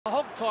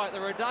tight,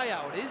 the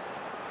Rodeo it is.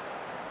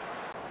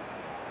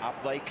 Up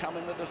they come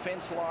in the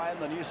defence line,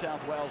 the New South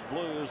Wales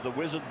Blues, the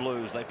Wizard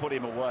Blues. They put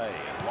him away.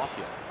 And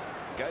Lockyer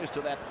goes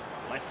to that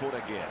left foot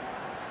again.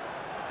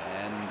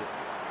 And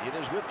it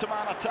is with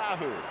Tamana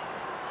Tahu,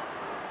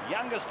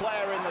 youngest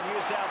player in the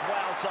New South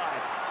Wales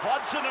side.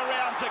 Hodgson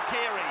around to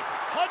Carey.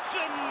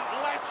 Hodgson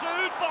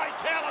lassoed by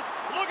Tallis.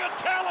 Look at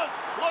Tallis.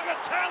 Look at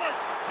Tallis.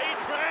 He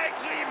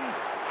drags him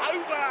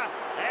over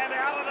and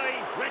out of the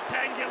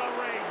rectangular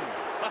ring.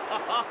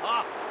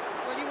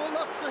 Well, you will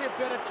not see a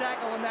better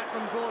tackle than that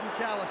from Gordon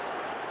Tallis.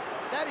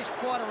 That is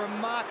quite a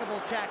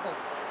remarkable tackle.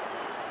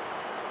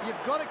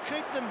 You've got to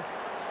keep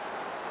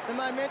the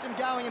momentum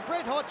going. And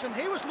Brett Hodgson,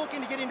 he was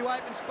looking to get into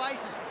open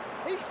spaces.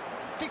 He's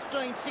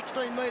 15,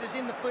 16 metres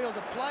in the field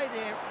to play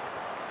there.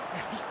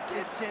 And he's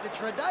dead set.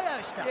 It's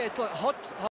Rodeo stuff. Yeah, it's like hot